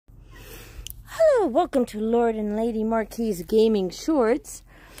Hello, welcome to Lord and Lady Marquis Gaming Shorts.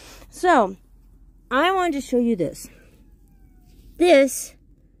 So, I wanted to show you this. This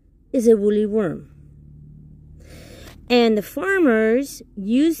is a woolly worm. And the farmers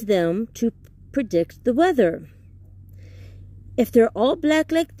use them to predict the weather. If they're all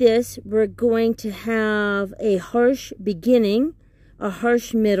black like this, we're going to have a harsh beginning, a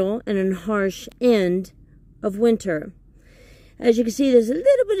harsh middle, and a harsh end of winter. As you can see, there's a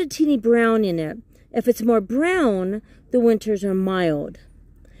little bit of teeny brown in it. If it's more brown, the winters are mild.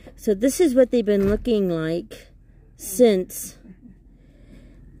 So this is what they've been looking like since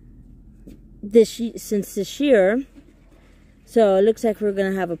this year. So it looks like we're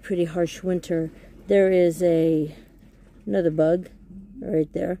going to have a pretty harsh winter. There is another bug right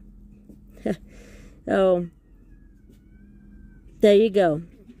there. So there you go.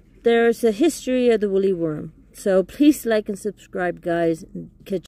 There's a history of the woolly worm. So please like and subscribe, guys. And catch